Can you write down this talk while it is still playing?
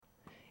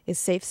is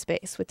Safe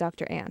Space with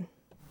Dr. Ann.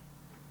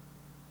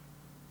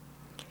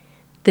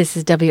 This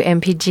is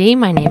WMPG.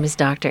 My name is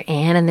Dr.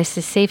 Ann, and this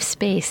is Safe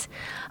Space,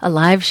 a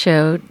live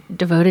show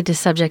devoted to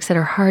subjects that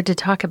are hard to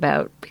talk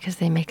about because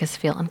they make us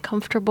feel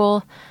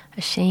uncomfortable,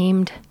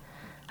 ashamed,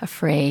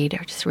 afraid,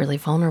 or just really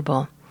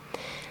vulnerable.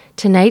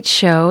 Tonight's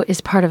show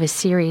is part of a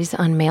series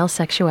on male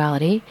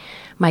sexuality.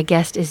 My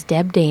guest is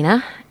Deb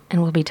Dana,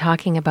 and we'll be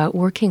talking about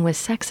working with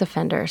sex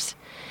offenders.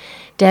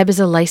 Deb is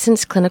a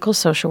licensed clinical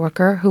social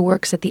worker who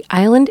works at the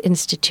Island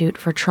Institute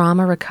for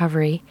Trauma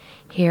Recovery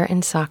here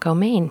in Saco,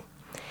 Maine.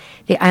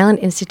 The Island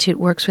Institute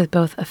works with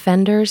both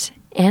offenders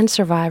and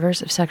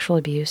survivors of sexual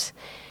abuse,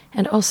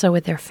 and also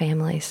with their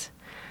families.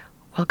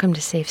 Welcome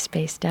to Safe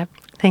Space, Deb.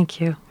 Thank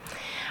you.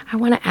 I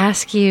want to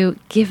ask you,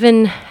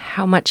 given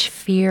how much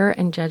fear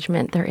and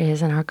judgment there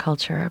is in our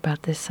culture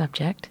about this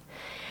subject,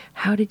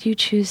 how did you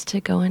choose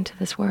to go into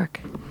this work?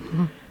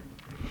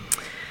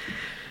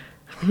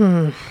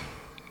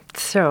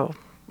 So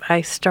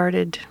I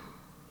started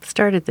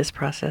this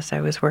process.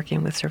 I was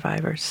working with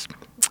survivors,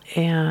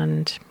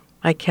 and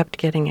I kept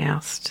getting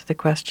asked the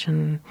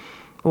question,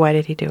 why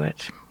did he do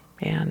it?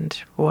 And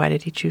why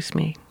did he choose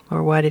me?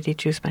 Or why did he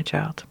choose my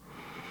child?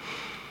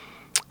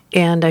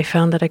 And I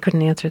found that I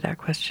couldn't answer that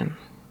question.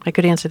 I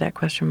could answer that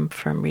question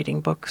from reading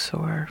books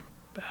or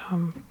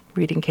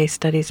reading case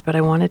studies, but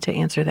I wanted to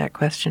answer that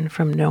question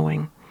from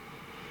knowing,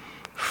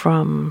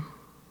 from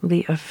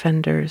the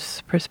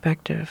offender's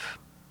perspective.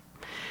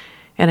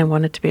 And I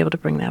wanted to be able to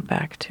bring that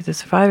back to the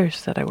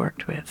survivors that I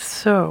worked with.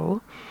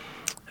 So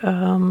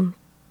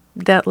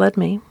that led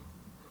me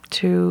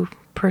to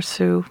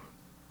pursue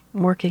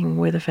working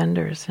with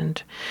offenders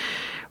and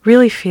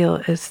really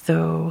feel as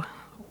though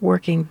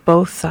working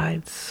both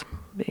sides,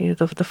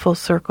 the full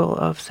circle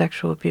of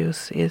sexual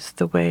abuse, is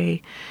the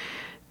way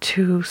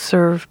to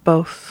serve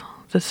both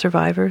the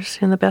survivors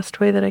in the best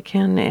way that I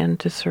can and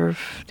to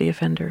serve the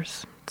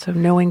offenders. So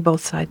knowing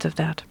both sides of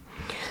that.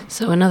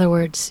 So in other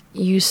words,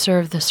 you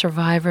serve the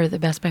survivor the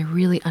best by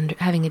really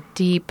having a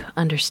deep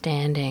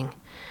understanding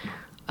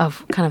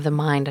of kind of the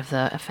mind of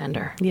the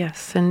offender.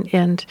 Yes,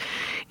 and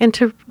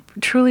to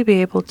truly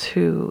be able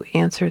to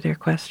answer their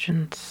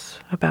questions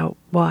about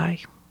why.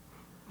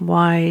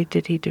 Why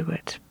did he do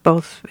it?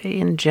 Both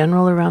in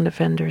general around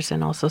offenders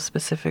and also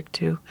specific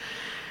to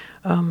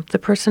the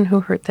person who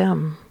hurt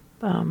them.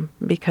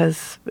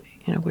 Because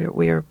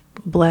we are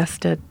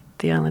blessed at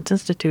the Islands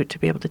Institute to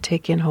be able to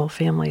take in whole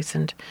families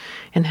and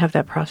have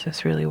that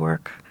process really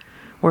work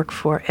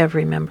for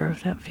every member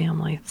of that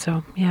family.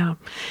 So, yeah.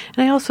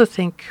 And I also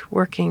think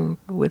working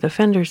with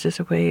offenders is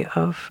a way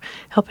of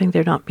helping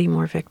there not be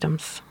more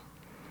victims.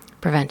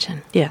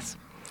 Prevention. Yes.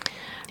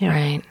 Yeah.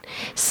 Right.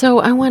 So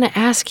I want to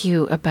ask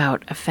you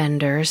about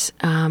offenders.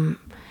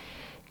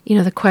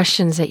 The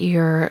questions that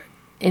your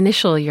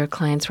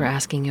clients were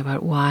asking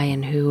about why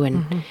and who,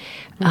 and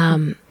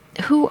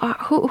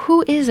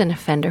who is an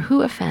offender?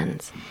 Who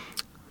offends?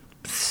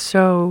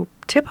 So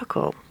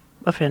typical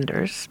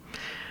offenders,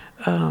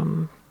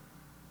 and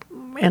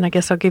I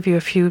guess I'll give you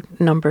a few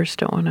numbers.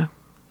 Don't want to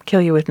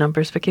kill you with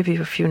numbers, but give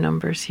you a few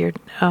numbers here.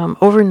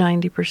 Over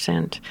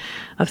 90%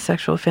 of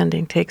sexual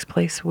offending takes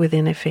place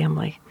within a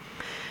family.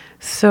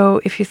 So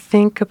if you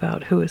think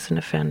about who is an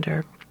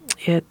offender,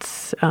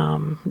 it's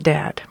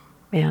dad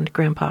and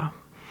grandpa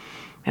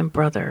and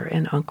brother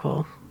and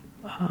uncle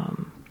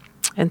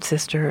and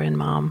sister and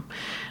mom.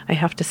 I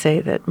have to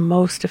say that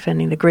most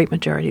offending, the great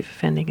majority of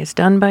offending, is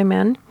done by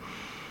men,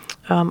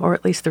 or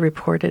at least the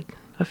reported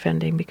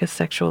offending, because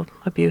sexual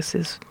abuse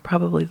is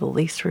probably the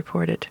least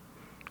reported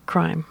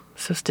crime.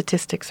 So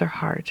statistics are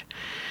hard.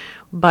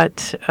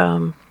 But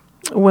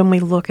when we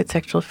look at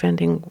sexual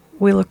offending,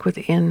 we look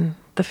within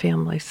the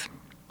families.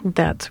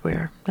 That's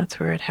where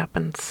it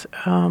happens.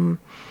 When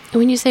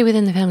you say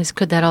within the families,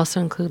 could that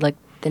also include like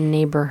the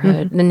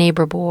neighborhood, the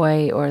neighbor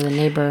boy, or the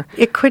neighbor?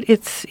 It could.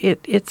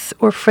 It's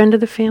or friend of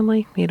the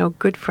family.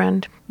 Good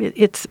friend.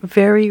 It's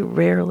very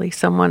rarely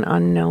someone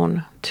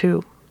unknown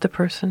to the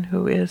person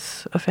who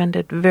is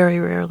offended. Very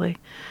rarely.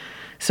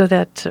 So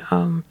that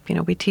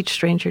we teach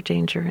stranger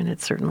danger, and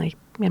it's certainly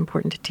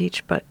important to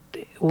teach. But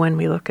when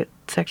we look at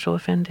sexual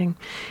offending,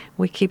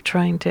 we keep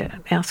trying to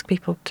ask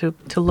people to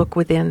look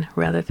within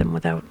rather than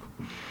without.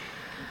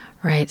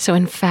 Right. So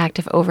in fact,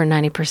 if over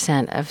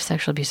 90% of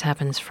sexual abuse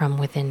happens from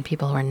within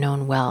people who are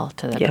known well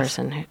to the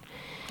person,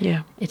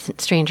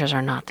 strangers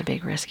are not the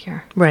big risk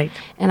here. Right.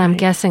 And I'm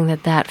guessing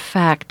that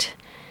fact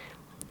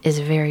is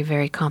very,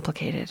 very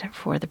complicated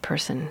for the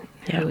person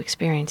who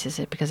experiences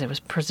it, because it was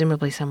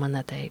presumably someone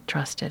that they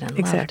trusted and loved.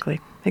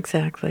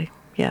 Exactly.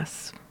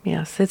 Yes.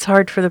 It's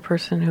hard for the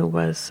person who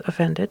was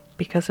offended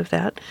because of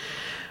that.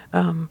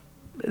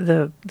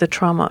 The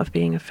trauma of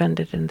being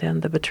offended, and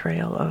then the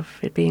betrayal of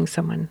it being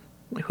someone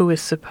who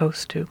is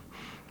supposed to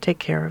take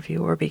care of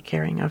you or be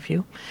caring of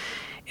you.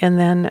 And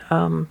then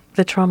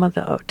the trauma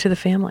to the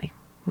family,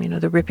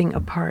 the ripping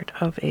apart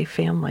of a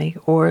family,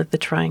 or the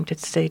trying to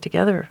stay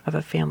together of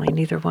a family,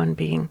 neither one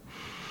being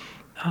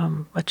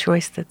a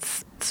choice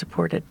that's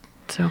supported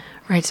So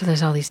Right, so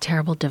there's all these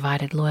terrible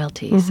divided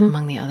loyalties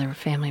among the other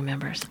family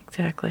members.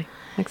 exactly.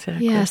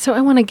 Yeah, so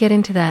I want to get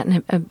into that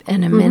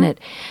in a minute.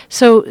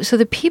 So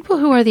the people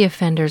who are the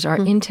offenders are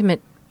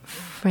intimate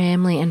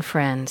family and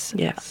friends.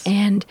 Yes.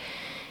 And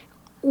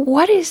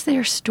what is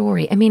their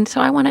story? I mean,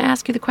 so I want to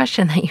ask you the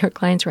question that your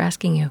clients were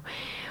asking you.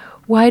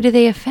 Why do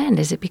they offend?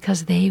 Is it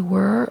because they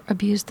were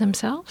abused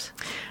themselves?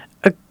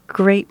 A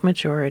great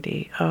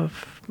majority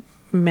of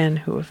men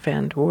who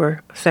offend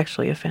were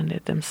sexually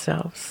offended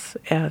themselves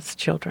as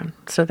children.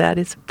 So that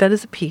is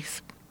a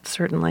piece,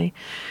 certainly.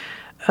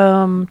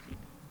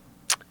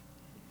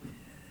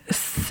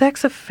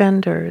 Sex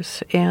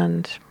offenders,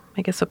 and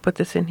I guess I'll put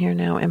this in here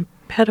now, and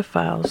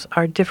pedophiles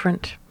are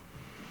different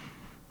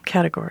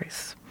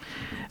categories.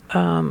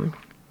 A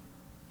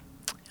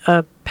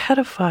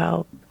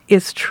pedophile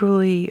is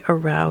truly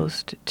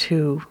aroused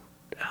to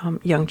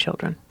young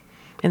children,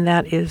 and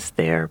that is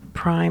their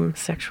prime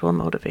sexual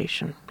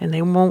motivation, and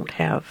they won't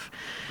have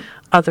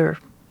other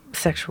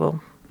sexual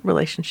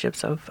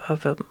relationships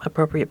of an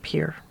appropriate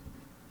peer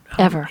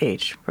Ever.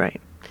 age.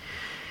 Right.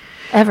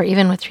 Ever,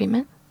 even with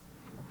treatment?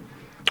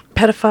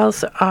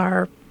 Pedophiles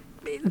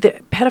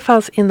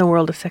in the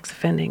world of sex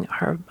offending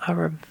are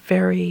a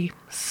very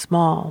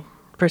small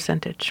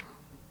percentage.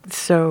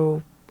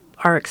 So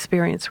our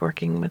experience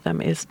working with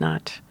them is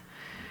not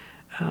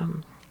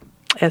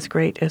as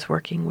great as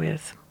working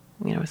with,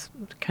 it's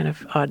kind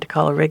of odd to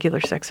call a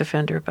regular sex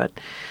offender, but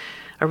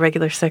a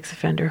regular sex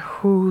offender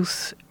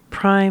whose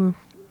prime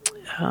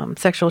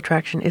sexual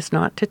attraction is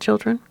not to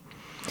children.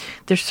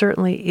 There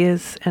certainly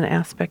is an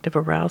aspect of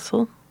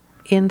arousal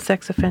in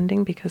sex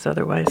offending, because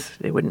otherwise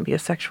it wouldn't be a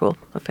sexual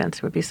offense,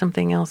 it would be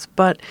something else.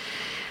 But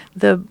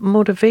the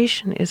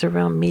motivation is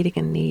around meeting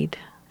a need,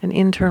 an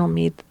internal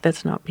need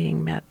that's not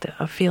being met,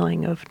 a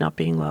feeling of not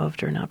being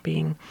loved or not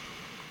being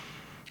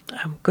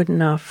good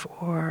enough,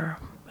 or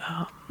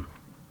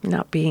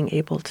not being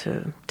able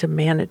to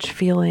manage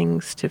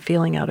feelings, to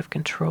feeling out of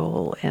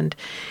control, and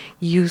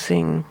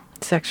using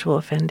sexual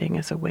offending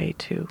as a way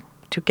to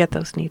get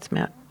those needs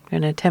met.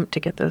 An attempt to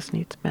get those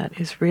needs met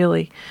is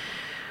really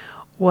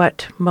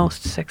what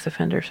most sex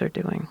offenders are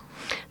doing.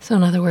 So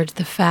in other words,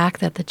 the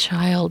fact that the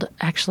child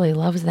actually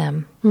loves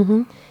them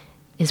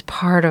is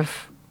part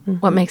of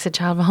what makes a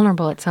child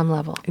vulnerable at some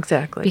level.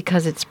 Exactly.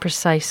 Because it's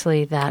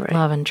precisely that Right.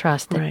 love and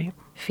trust that Right.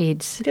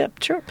 feeds. Yeah,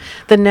 sure.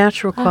 The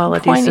natural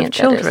qualities poignant of that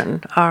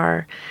children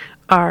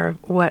are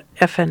what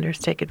offenders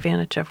take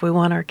advantage of. We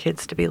want our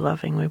kids to be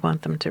loving. We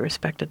want them to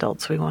respect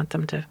adults. We want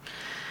them to,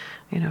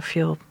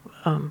 feel,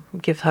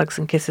 give hugs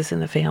and kisses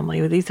in the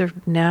family. These are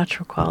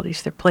natural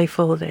qualities. They're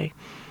playful. They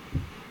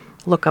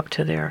look up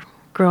to their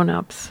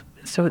grown-ups.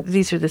 So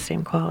these are the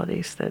same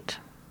qualities that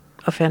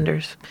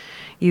offenders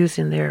use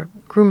in their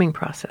grooming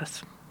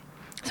process.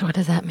 So what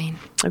does that mean?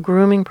 A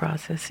grooming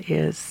process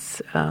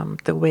is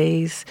the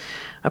ways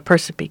a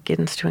person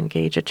begins to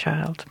engage a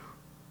child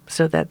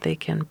so that they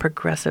can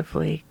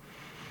progressively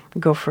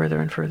go further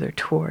and further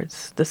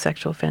towards the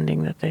sexual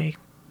offending that they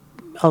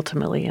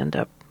ultimately end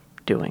up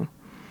doing.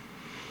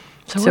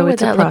 So what would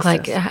it's a that look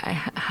like?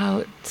 process.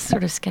 How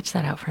sort of sketch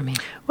that out for me?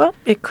 Well,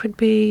 it could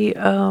be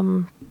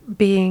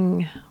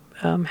having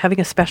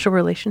a special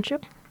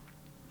relationship,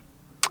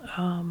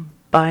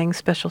 buying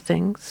special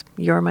things.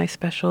 You're my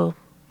special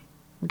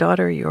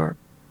daughter. You're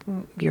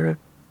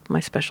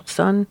my special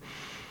son.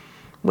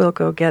 We'll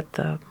go get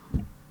the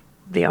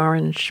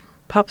orange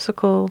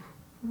popsicle.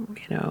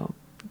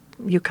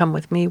 You come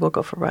with me. We'll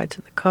go for rides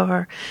in the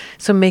car.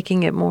 So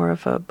making it more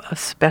of a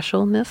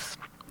specialness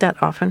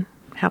that often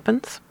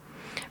happens.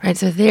 Right,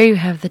 so there you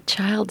have the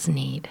child's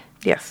need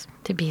Yes,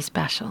 to be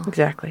special,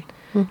 exactly.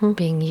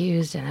 being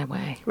used in a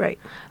way. Right.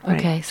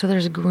 Okay, so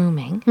there's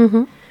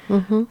grooming.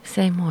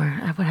 Say more.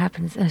 What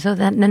happens? And so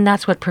then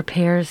that's what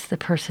prepares the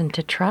person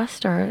to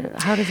trust, or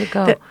how does it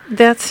go?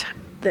 That's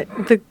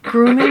the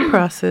grooming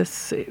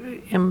process,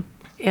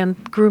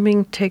 and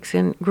grooming takes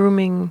in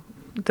grooming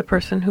the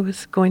person who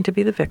is going to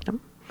be the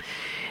victim,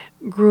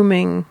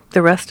 grooming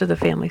the rest of the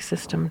family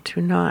system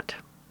to not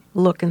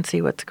look and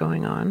see what's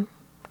going on,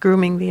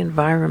 grooming the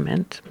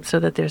environment so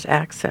that there's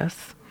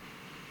access.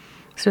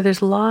 So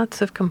there's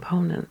lots of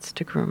components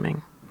to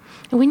grooming.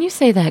 And when you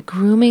say that,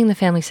 grooming the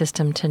family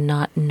system to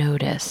not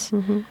notice,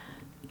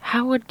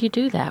 how would you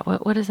do that?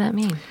 What does that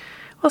mean?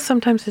 Well,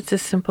 sometimes it's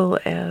as simple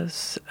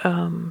as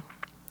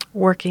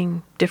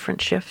working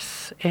different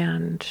shifts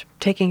and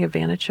taking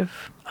advantage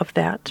of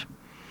that.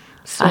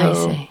 So, I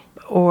see.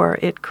 Or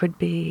it could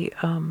be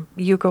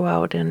you go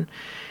out and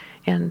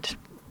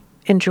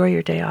enjoy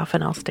your day off,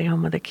 and I'll stay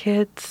home with the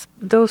kids.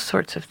 Those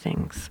sorts of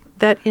things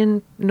that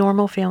in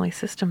normal family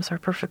systems are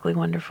perfectly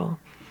wonderful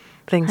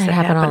things That that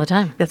happen all the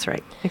time. That's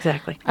right,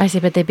 exactly. I see,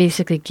 but they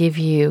basically give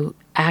you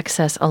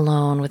access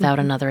alone without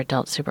another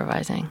adult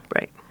supervising.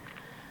 Right.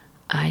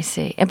 I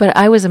see. But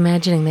I was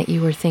imagining that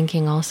you were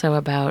thinking also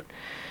about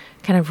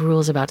kind of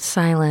rules about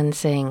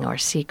silencing or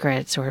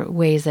secrets or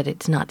ways that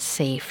it's not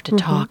safe to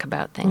talk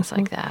about things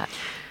like that.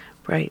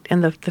 Right,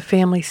 and the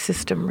family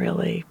system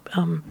really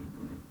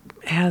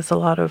has a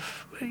lot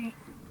of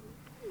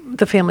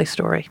the family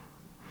story.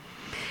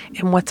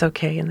 and what's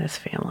okay in this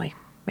family.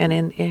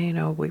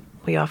 And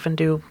we often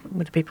do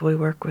with the people we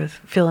work with,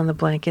 fill in the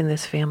blank in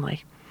this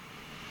family.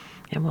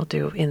 And we'll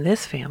do in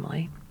this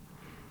family.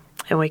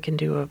 And we can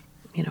do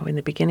in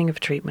the beginning of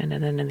treatment,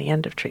 and then in the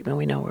end of treatment,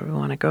 we know where we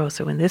want to go.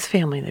 So in this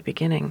family, in the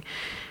beginning,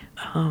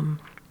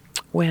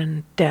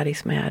 when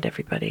daddy's mad,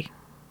 everybody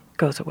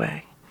goes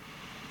away.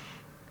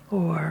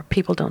 Or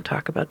people don't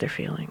talk about their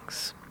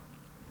feelings.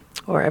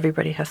 Or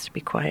everybody has to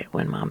be quiet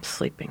when mom's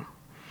sleeping.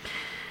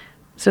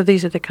 So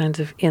these are the kinds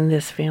of in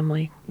this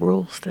family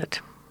rules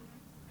that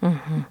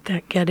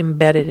get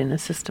embedded in a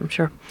system,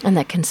 sure. And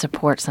that can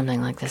support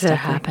something like this to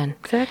happen.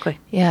 Exactly.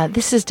 Yeah,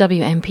 this is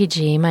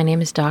WMPG. My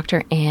name is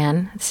Dr.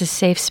 Ann. This is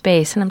Safe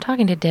Space, and I'm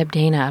talking to Deb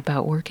Dana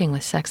about working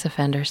with sex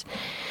offenders.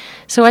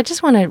 So I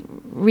just want to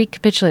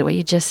recapitulate what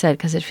you just said,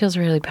 because it feels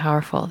really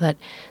powerful, that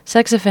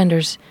sex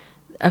offenders,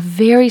 a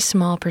very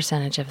small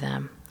percentage of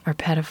them are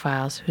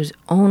pedophiles whose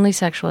only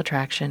sexual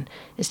attraction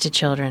is to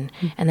children,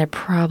 and they're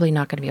probably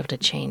not going to be able to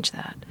change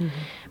that.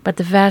 But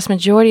the vast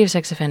majority of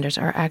sex offenders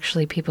are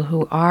actually people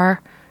who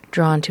are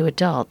drawn to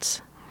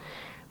adults,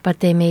 but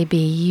they may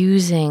be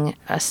using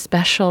a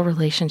special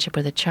relationship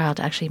with a child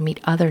to actually meet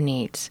other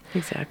needs.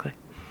 Exactly.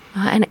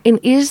 And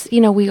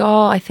we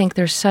all, I think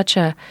there's such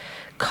a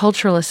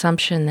cultural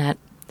assumption that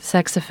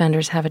sex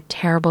offenders have a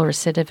terrible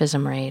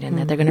recidivism rate and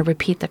that they're going to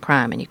repeat the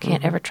crime and you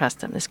can't ever trust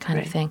them, this kind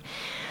of thing.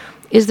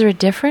 Is there a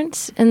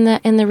difference in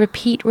the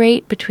repeat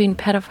rate between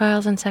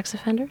pedophiles and sex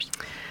offenders?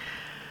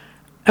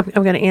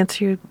 I'm going to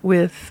answer you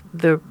with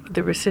the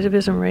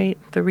recidivism rate,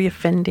 the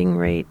reoffending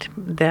rate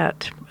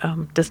that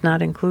does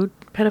not include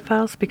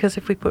pedophiles, because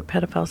if we put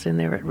pedophiles in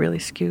there, it really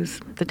skews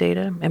the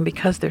data. And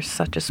because there's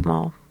such a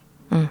small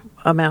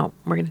amount,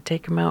 we're going to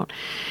take them out.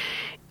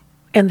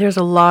 And there's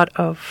a lot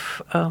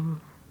of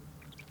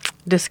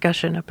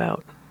discussion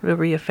about the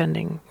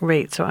reoffending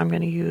rate, so I'm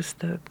going to use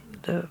the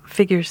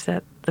figures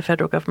that the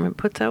federal government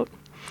puts out,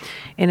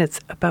 and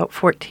it's about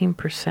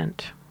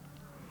 14%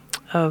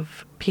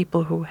 of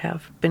people who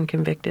have been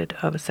convicted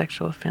of a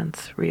sexual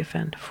offense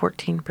reoffend.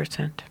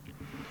 14%.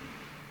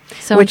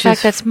 So in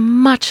fact, that's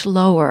much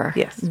lower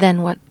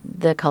than what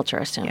the culture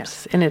assumes.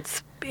 Yes, and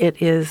it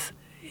is,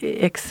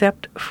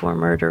 except for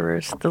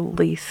murderers, the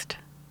least,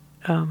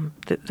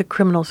 the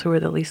criminals who are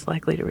the least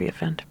likely to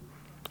reoffend,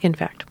 in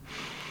fact.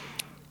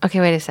 Okay,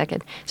 wait a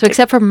second. So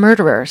except for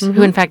murderers,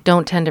 who in fact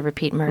don't tend to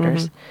repeat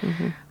murders,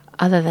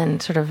 other than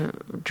sort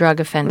of drug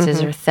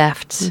offenses or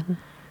thefts,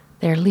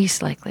 they're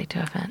least likely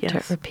to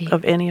repeat.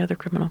 Of any other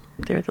criminal,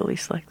 they're the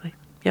least likely.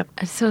 Yep.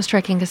 It's so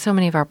striking because so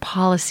many of our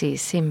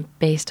policies seem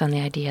based on the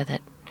idea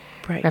that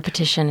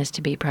repetition is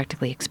to be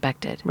practically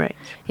expected. Right.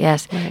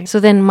 Yes. Right. So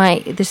then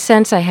the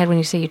sense I had when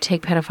you say you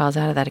take pedophiles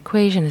out of that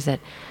equation is that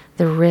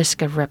the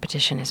risk of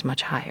repetition is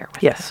much higher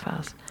with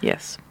pedophiles.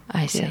 Yes.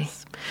 I see.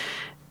 Yes.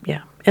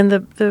 Yeah. And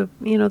the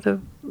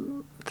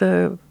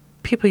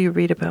people you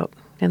read about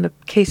and the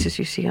cases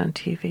you see on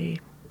TV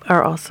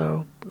are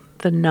also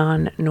the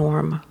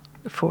non-norm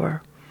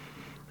for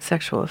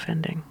sexual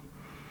offending.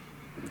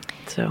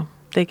 So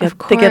they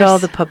get all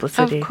the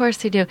publicity. Of course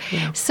they do.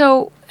 Yeah.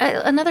 So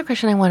another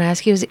question I want to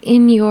ask you is,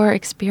 in your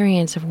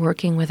experience of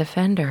working with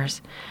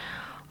offenders,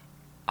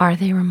 are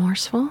they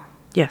remorseful?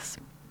 Yes.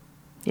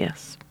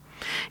 Yes.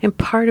 And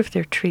part of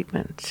their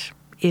treatment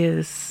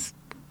is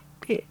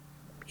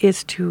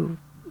to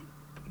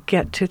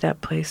get to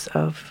that place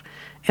of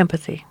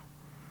empathy.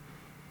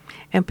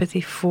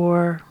 Empathy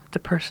for the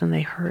person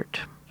they hurt,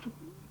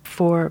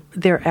 for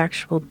their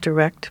actual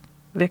direct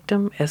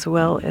victim, as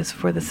well as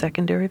for the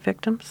secondary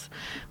victims,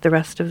 the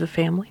rest of the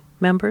family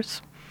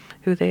members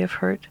who they have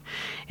hurt.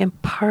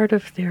 And part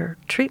of their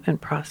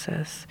treatment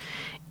process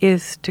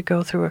is to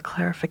go through a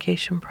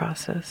clarification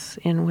process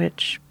in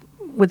which,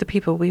 with the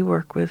people we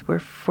work with, we're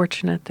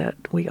fortunate that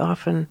we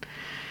often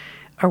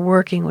are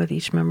working with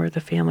each member of the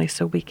family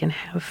so we can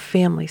have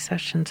family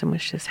sessions in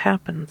which this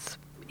happens.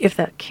 If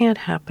that can't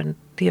happen,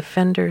 the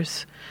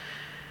offender's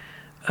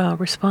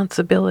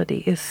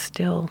responsibility is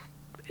still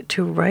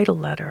to write a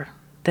letter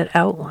that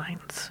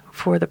outlines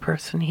for the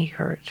person he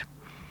hurt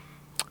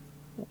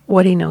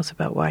what he knows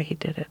about why he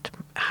did it,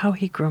 how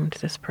he groomed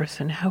this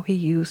person, how he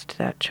used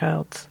that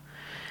child's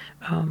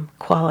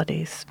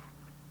qualities,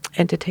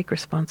 and to take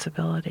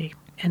responsibility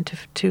and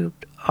to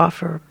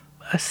offer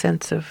a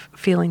sense of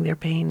feeling their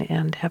pain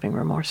and having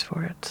remorse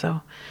for it.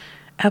 So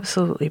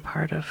absolutely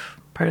part of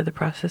the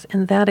process.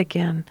 And that,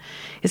 again,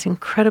 is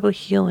incredibly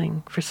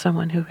healing for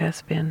someone who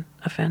has been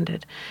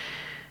offended,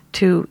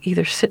 to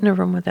either sit in a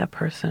room with that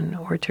person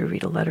or to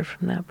read a letter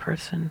from that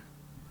person.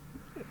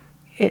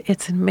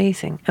 It's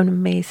an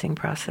amazing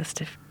process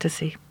to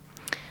see.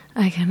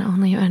 I've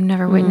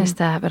never witnessed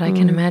that, but I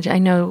can imagine. I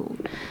know,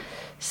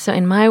 so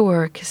in my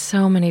work,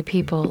 so many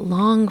people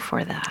long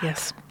for that.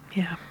 Yes,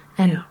 yeah.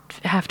 And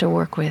have to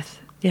work with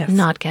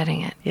not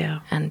getting it. Yeah.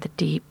 And the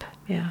deep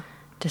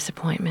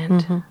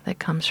disappointment that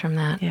comes from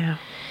that. Yeah.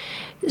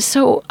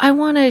 So I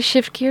want to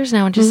shift gears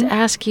now and just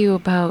ask you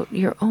about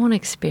your own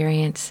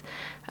experience.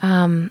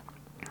 What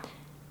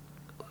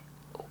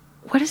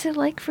is it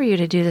like for you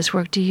to do this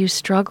work? Do you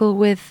struggle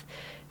with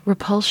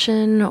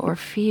repulsion or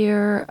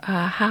fear?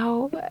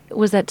 How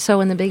was that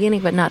so in the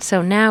beginning, but not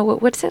so now?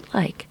 What's it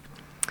like?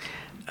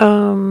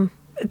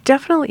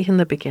 Definitely in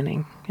the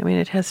beginning. I mean,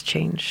 it has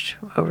changed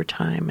over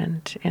time,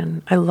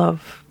 and I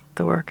love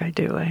the work I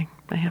do. I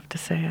have to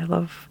say, I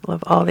love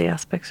all the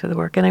aspects of the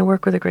work, and I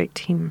work with a great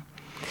team.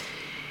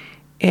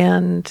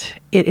 And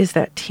it is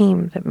that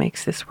team that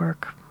makes this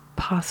work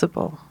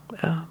possible.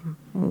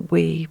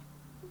 We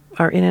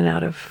are in and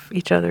out of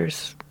each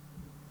other's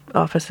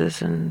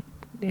offices and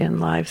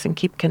lives and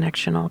keep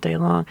connection all day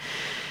long.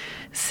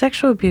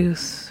 Sexual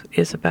abuse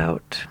is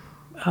about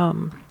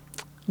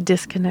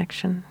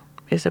disconnection,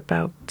 is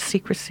about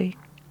secrecy.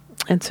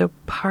 And so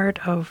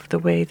part of the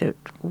way that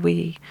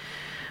we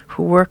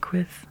who work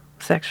with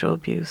sexual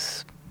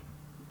abuse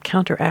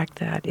counteract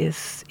that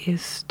is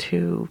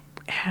to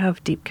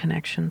have deep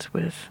connections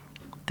with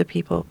the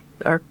people,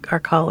 our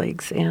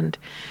colleagues, and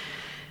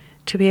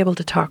to be able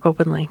to talk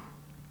openly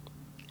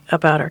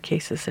about our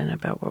cases and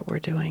about what we're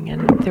doing.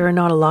 And there are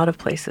not a lot of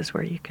places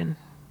where you can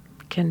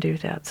do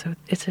that. So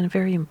it's a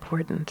very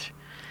important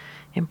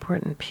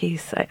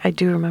piece. I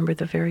do remember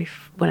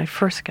when I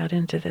first got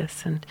into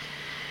this and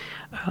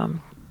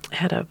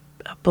had a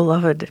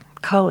beloved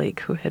colleague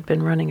who had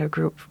been running a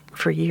group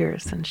for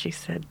years, and she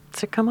said,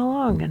 "So come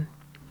along and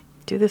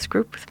do this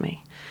group with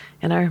me."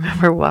 And I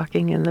remember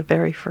walking in the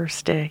very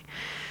first day,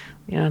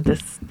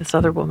 this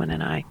other woman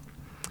and I,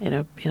 in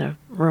a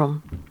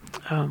room,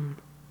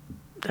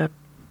 a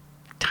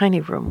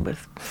tiny room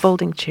with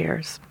folding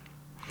chairs,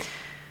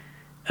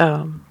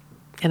 in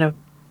a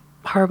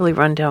horribly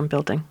run-down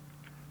building,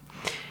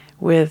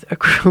 with a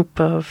group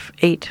of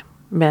 8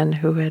 men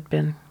who had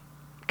been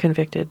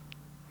convicted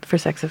for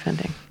sex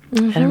offending.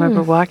 Mm-hmm. And I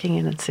remember walking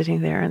in and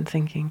sitting there and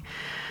thinking,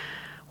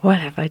 what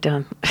have I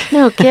done?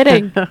 No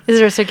kidding. Is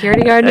there a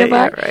security guard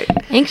nearby? Yeah,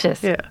 right.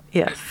 Anxious. Yeah.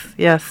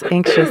 Yes.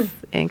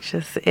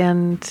 Anxious.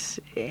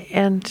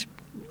 And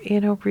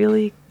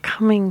really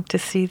coming to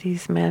see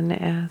these men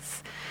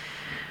as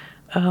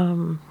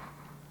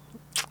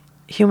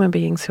human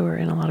beings who are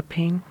in a lot of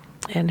pain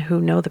and who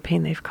know the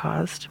pain they've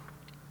caused.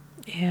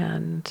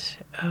 And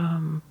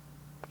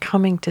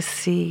coming to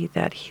see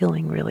that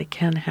healing really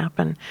can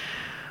happen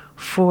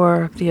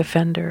for the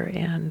offender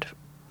and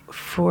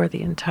for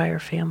the entire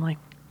family.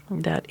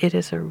 That it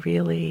is a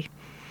really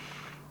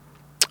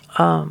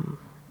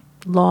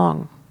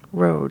long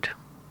road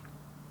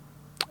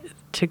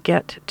to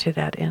get to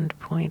that end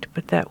point,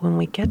 but that when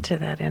we get to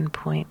that end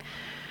point,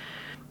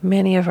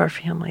 many of our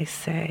families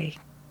say,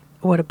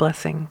 what a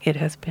blessing it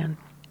has been,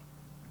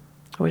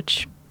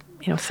 which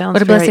sounds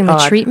what a very blessing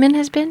odd. The treatment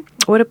has been?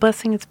 What a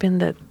blessing it's been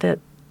that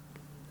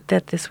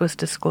this was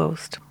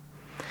disclosed.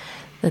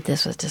 That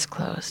this was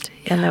disclosed.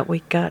 Yeah. And that we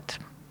got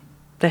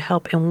the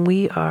help, and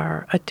we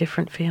are a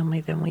different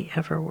family than we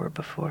ever were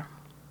before.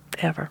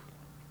 Ever.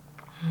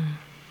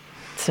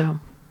 So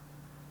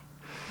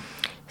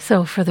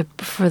for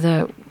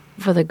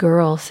the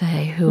girl,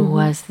 say, who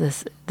was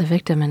the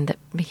victim and that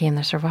became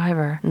the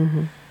survivor,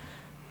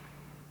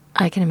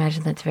 I can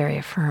imagine that's very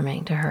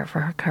affirming to her,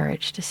 for her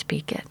courage to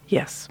speak it.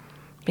 Yes.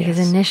 Because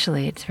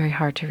initially it's very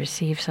hard to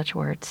receive such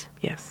words.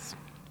 Yes.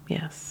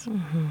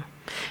 Mm-hmm.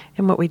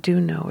 And what we do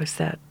know is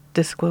that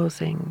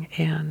disclosing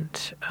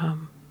and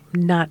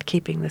not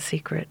keeping the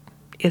secret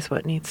is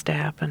what needs to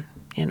happen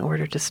in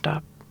order to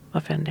stop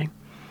offending.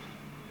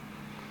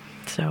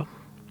 So.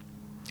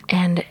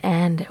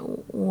 And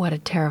what a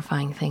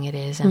terrifying thing it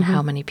is, and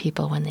how many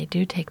people, when they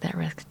do take that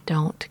risk,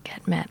 don't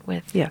get met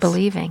with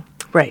believing.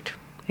 Right.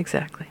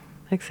 Exactly.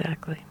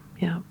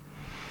 Yeah.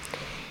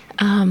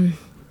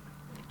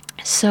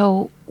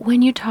 So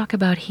when you talk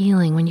about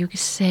healing, when you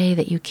say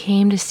that you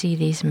came to see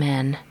these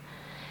men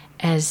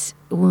as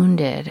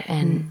wounded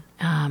and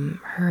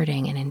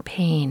hurting and in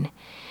pain,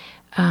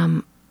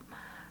 I'm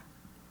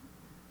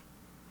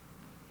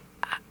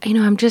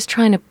just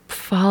trying to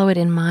follow it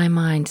in my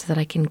mind so that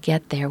I can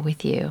get there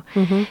with you.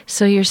 Mm-hmm.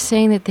 So you're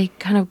saying that they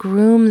kind of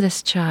groom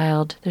this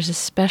child. There's a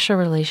special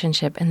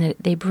relationship, and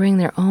that they bring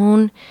their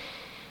own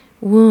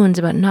wounds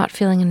about not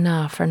feeling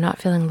enough or not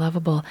feeling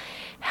lovable.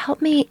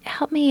 Help me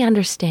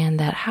understand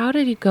that. How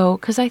did you go?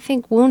 Because I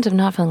think wounds of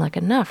not feeling like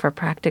enough are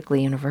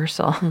practically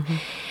universal. Mm-hmm.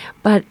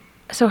 But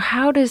so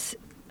how does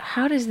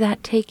that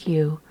take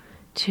you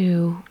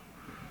to,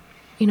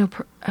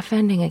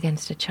 offending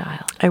against a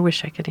child? I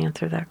wish I could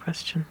answer that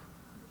question.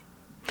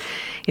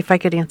 If I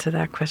could answer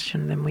that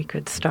question, then we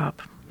could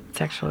stop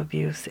sexual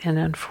abuse. And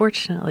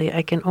unfortunately,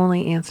 I can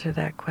only answer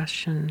that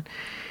question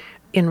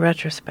in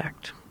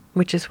retrospect,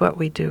 which is what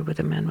we do with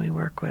the men we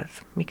work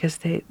with, because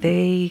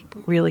they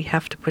really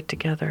have to put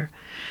together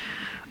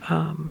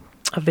a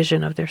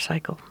vision of their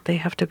cycle. They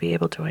have to be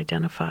able to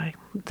identify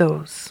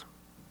those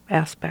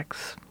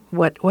aspects.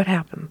 What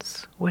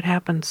happens? What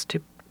happens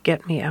to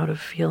get me out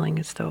of feeling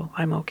as though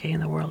I'm okay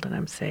in the world and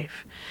I'm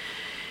safe?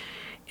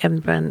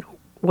 And then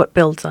what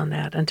builds on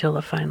that until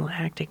the final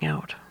acting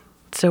out.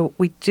 So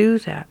we do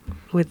that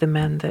with the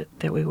men that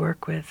we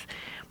work with,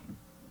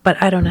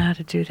 but I don't know how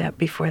to do that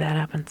before that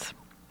happens.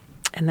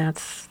 And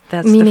that's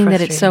meaning the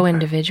that it's so frustrating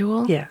part.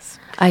 individual? Yes.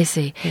 I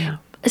see. Yeah.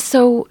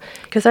 So,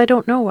 Because I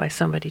don't know why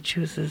somebody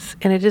chooses,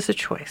 and it is a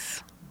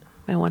choice.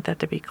 I want that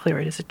to be clear.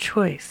 It is a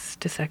choice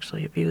to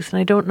sexually abuse, and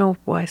I don't know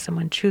why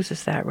someone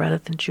chooses that rather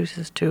than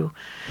chooses to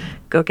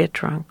go get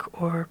drunk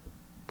or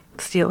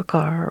steal a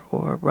car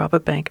or rob a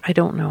bank. I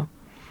don't know.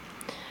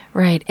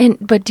 right.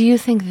 But do you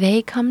think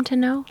they come to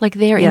know? Like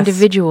their Yes.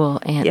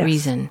 individual Yes.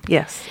 reason?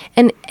 Yes.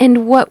 And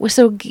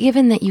so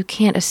given that you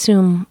can't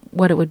assume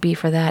what it would be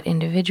for that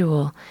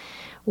individual,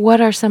 what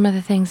are some of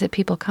the things that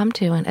people come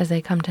to and as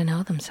they come to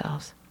know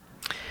themselves?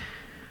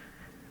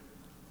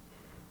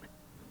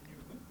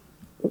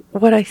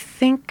 What I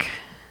think,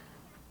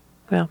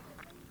 well,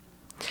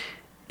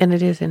 and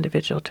it is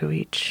individual to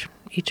each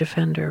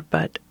offender,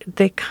 but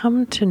they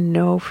come to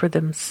know for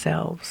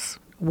themselves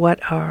what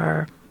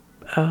are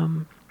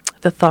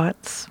the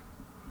thoughts,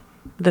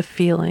 the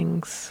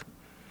feelings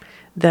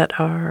that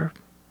are,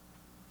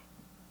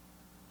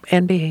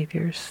 and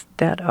behaviors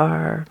that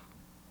are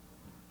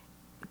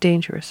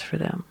dangerous for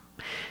them.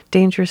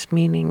 Dangerous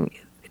meaning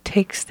it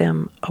takes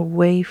them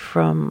away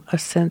from a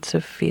sense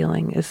of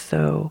feeling as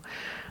though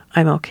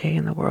I'm okay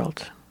in the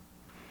world.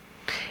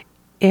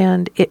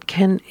 And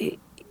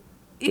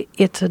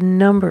it's a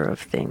number of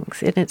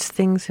things, and it's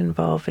things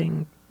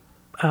involving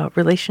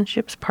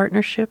relationships,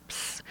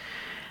 partnerships,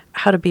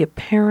 how to be a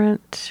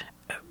parent,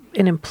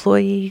 an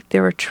employee.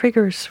 There are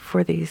triggers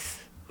for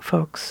these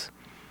folks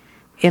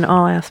in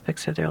all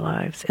aspects of their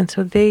lives. And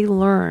so they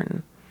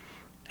learn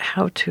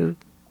how to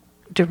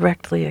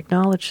directly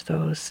acknowledge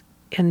those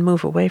and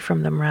move away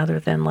from them rather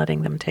than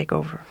letting them take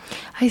over.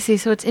 I see.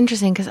 So it's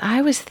interesting because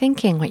I was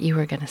thinking what you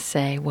were going to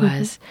say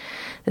was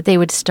that they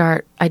would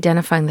start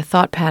identifying the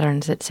thought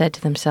patterns that said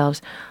to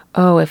themselves,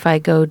 oh, if I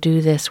go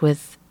do this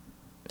with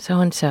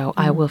so-and-so,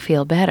 I will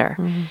feel better.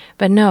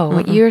 But no,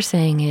 what you're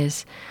saying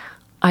is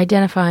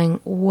identifying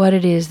what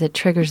it is that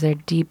triggers their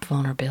deep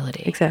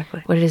vulnerability.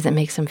 Exactly. What it is that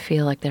makes them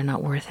feel like they're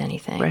not worth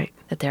anything. Right.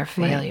 That they're a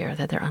failure,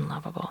 that they're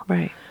unlovable.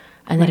 Right.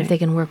 And then Right. if they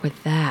can work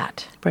with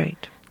that,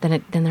 Right.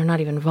 then they're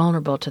not even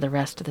vulnerable to the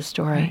rest of the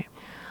story. Right.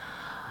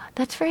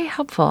 That's very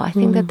helpful. I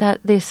think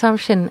that the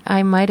assumption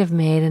I might have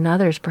made, and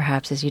others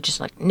perhaps, is you just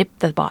like nip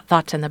the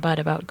thoughts in the bud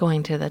about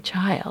going to the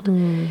child.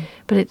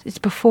 But it's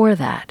before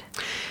that.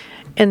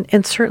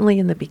 And certainly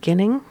in the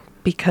beginning,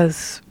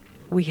 because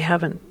we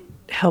haven't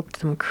helped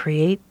them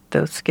create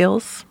those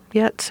skills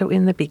yet. So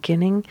in the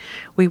beginning,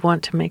 we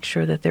want to make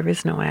sure that there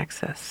is no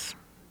access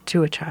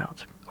to a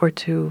child or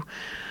to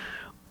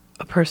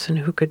a person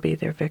who could be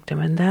their victim.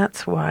 And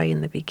that's why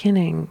in the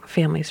beginning,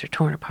 families are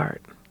torn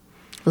apart.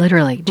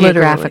 Literally,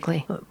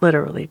 geographically.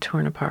 Literally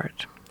torn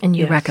apart. And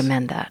you Yes.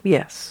 recommend that.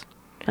 Yes.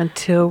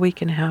 Until we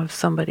can have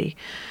somebody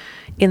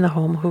in the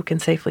home who can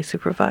safely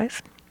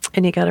supervise.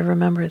 And you got to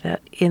remember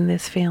that in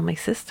this family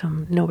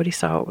system, nobody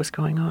saw what was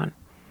going on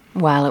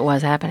While it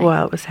was happening.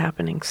 while it was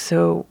happening.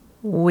 So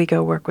we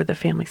go work with the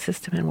family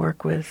system and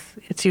work with,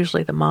 it's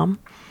usually the mom,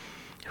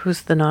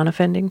 who's the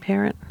non-offending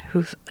parent,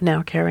 who's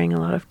now carrying a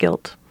lot of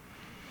guilt.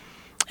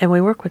 And we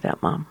work with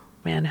that mom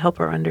and help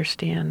her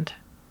understand,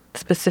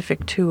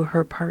 specific to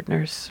her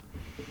partner's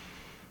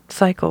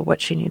cycle,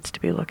 what she needs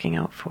to be looking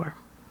out for.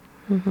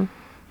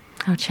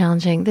 How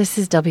challenging. This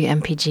is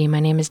WMPG. My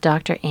name is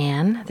Dr.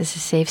 Ann. This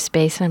is Safe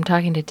Space, and I'm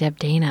talking to Deb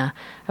Dana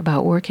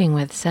about working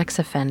with sex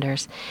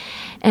offenders.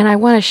 And I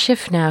want to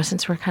shift now,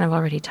 since we're kind of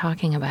already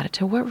talking about it,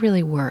 to what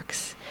really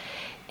works.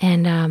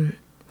 And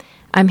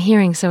I'm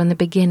hearing, so in the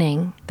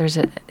beginning,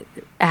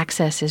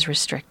 access is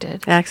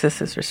restricted.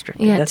 Access is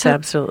restricted. Yeah, That's so-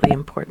 absolutely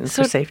important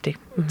so- for safety.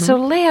 So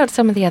lay out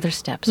some of the other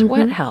steps.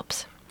 What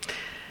helps?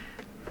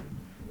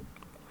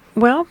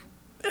 Well,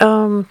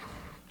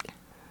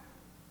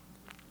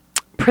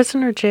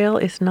 prison or jail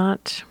is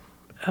not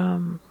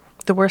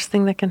the worst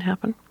thing that can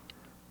happen.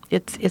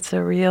 It's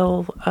a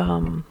real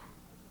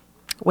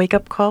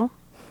wake-up call.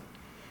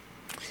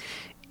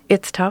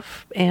 It's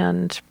tough,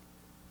 and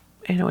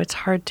it's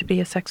hard to be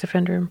a sex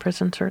offender in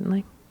prison.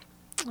 Certainly,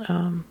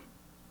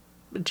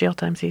 jail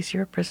time's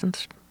easier.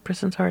 Prison's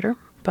harder.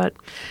 But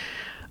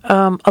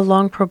a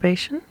long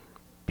probation,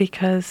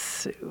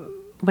 because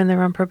when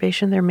they're on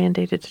probation, they're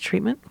mandated to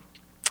treatment,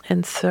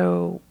 and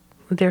so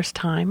there's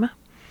time.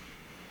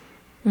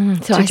 So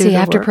to I do see the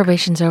after work.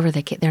 probation's over,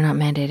 they're not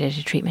mandated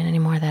to treatment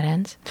anymore. That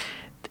ends?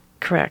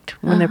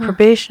 Correct. When their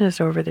probation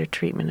is over, their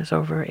treatment is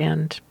over,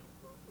 and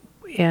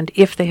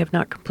if they have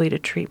not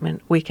completed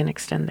treatment, we can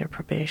extend their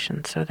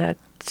probation.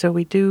 So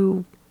we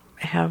do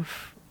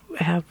have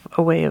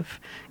a way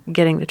of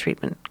getting the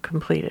treatment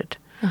completed.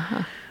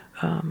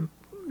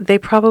 They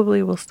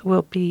probably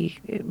will be,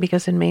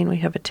 because in Maine we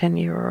have a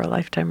 10-year or a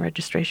lifetime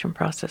registration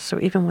process. So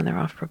even when they're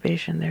off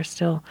probation, they're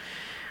still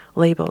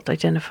labeled,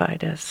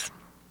 identified as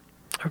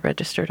a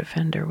registered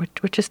offender,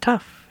 which is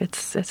tough.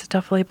 It's a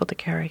tough label to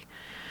carry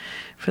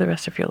for the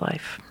rest of your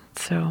life.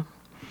 So,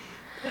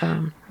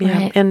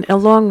 Right. and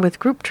along with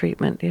group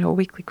treatment,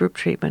 weekly group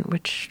treatment,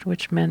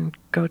 which men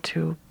go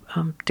to,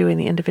 doing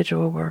the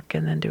individual work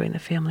and then doing the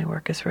family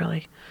work is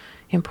really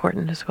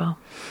important as well.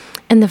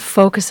 And the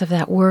focus of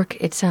that work,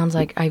 it sounds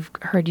like I've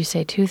heard you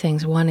say two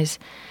things. One is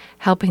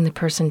helping the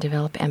person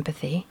develop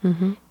empathy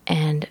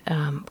and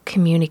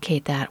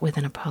communicate that with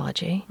an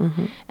apology.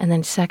 Mm-hmm. And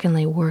then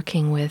secondly,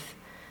 working with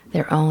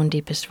their own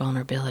deepest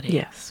vulnerability.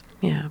 Yes,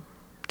 yeah.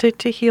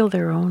 To heal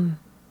their own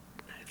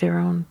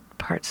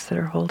parts that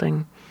are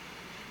holding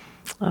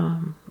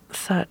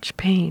such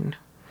pain.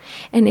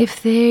 And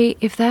if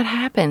that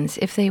happens,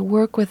 if they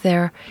work with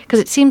because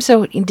it seems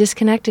so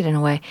disconnected in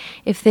a way,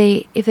 if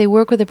they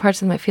work with the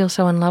parts of them that feel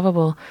so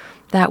unlovable,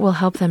 that will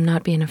help them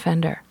not be an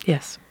offender.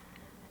 Yes.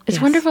 It's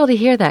Yes. wonderful to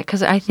hear that,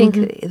 because I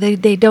think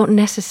they don't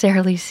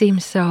necessarily seem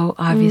so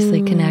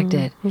obviously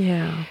connected.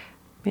 Yeah,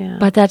 yeah.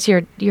 But that's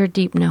your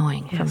deep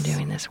knowing from Yes.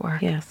 doing this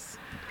work. Yes,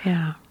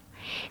 yeah.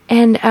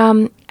 And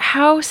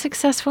how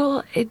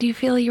successful do you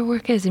feel your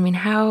work is? I mean,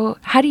 how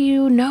do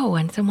you know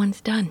when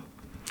someone's done?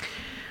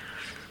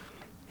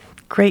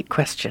 Great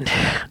question.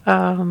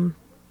 They're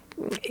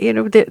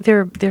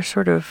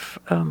sort of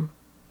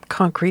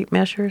concrete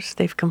measures.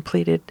 They've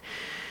completed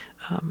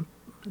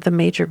the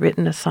major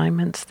written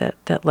assignments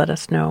that let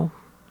us know.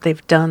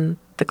 They've done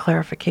the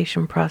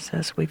clarification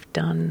process. We've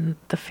done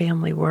the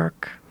family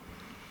work.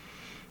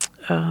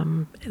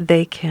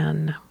 They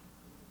can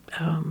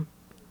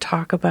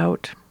talk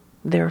about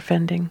their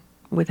offending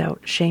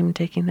without shame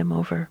taking them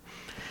over.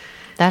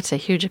 That's a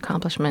huge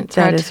accomplishment.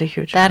 That is a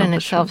huge That in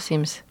accomplishment. itself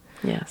seems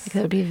Yes. like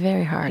it would be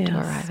very hard to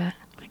Yes. arrive at.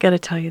 I got to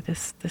tell you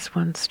this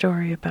one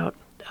story about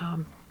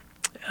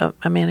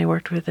a man I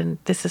worked with, and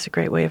this is a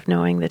great way of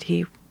knowing that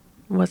he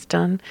was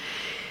done.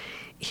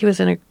 He was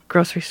in a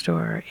grocery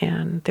store,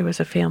 and there was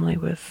a family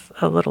with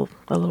a little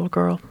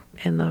girl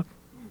in the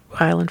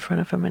aisle in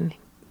front of him, and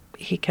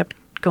he kept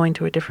going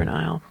to a different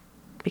aisle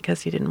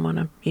because he didn't want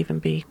to even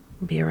be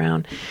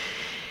around.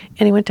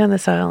 And he went down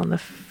this aisle, and the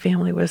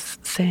family was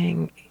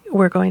saying,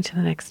 "We're going to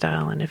the next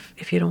aisle, and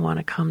if you don't want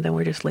to come, then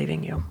we're just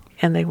leaving you."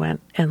 And they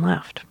went and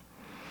left.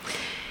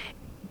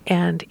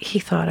 And he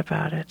thought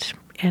about it,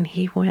 and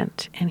he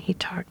went and he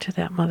talked to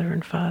that mother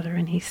and father,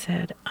 and he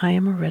said, "I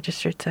am a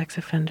registered sex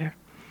offender,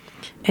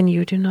 and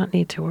you do not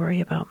need to worry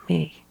about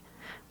me,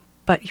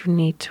 but you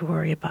need to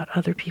worry about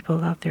other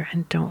people out there,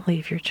 and don't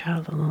leave your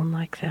child alone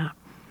like that."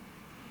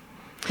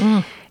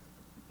 Mm.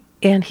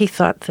 And he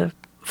thought the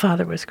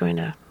father was going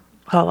to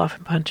haul off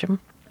and punch him,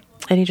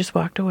 and he just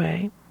walked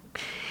away.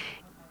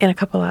 And a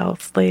couple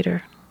hours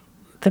later,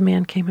 the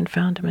man came and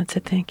found him and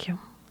said, Thank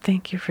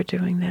you for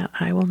doing that.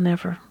 I will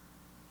never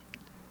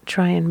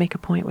try and make a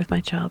point with my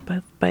child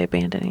by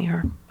abandoning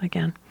her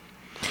again."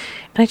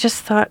 And I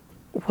just thought,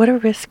 what a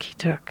risk he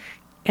took.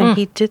 And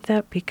he did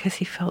that because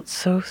he felt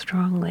so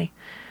strongly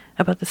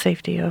about the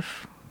safety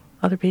of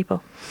other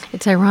people.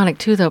 It's ironic,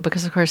 too, though,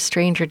 because, of course,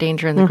 stranger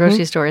danger in the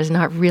grocery store is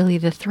not really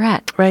the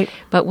threat. Right.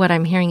 But what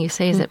I'm hearing you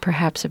say is that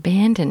perhaps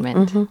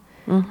abandonment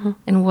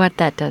and what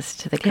that does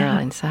to the girl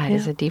inside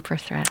is a deeper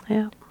threat.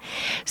 Yeah.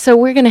 So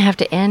we're going to have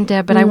to end,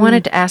 Deb, but I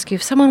wanted to ask you,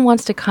 if someone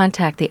wants to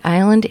contact the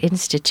Island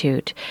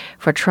Institute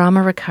for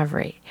Trauma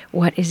Recovery,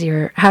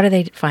 how do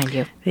they find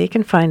you? They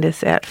can find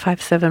us at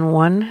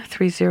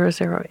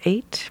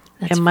 571-3008.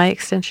 And my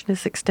extension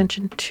is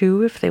extension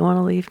 2 if they want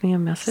to leave me a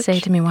message. Say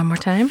it to me one more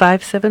time.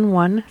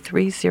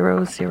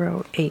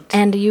 571-3008.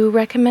 And you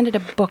recommended a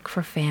book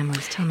for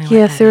families. Tell me what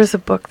Yes, that there is. is a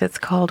book that's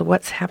called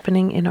What's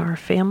Happening in Our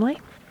Family,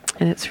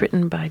 and it's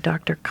written by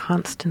Dr.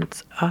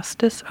 Constance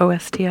Ostis,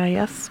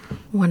 O-S-T-I-S.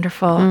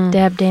 Wonderful.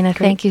 Deb, Dana,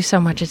 thank you so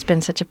much. It's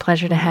been such a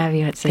pleasure to have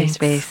you at Safe Thanks.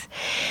 Space.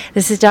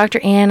 This is Dr.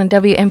 Ann on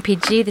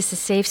WMPG. This is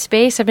Safe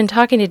Space. I've been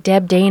talking to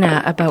Deb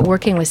Dana about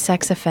working with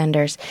sex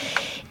offenders.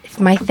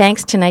 My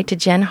thanks tonight to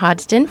Jen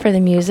Hodgson for the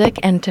music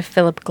and to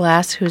Philip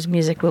Glass, whose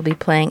music we'll be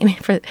playing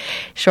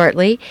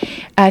shortly.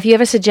 If you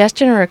have a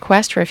suggestion or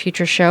request for a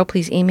future show,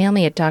 please email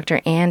me at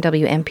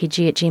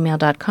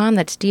drannwmpg@gmail.com.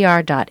 That's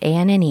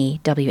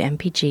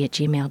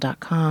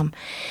dr.annewmpg@gmail.com.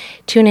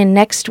 Tune in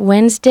next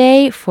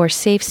Wednesday for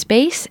Safe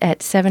Space at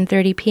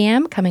 7:30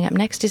 p.m. Coming up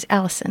next is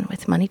Allison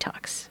with Money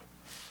Talks.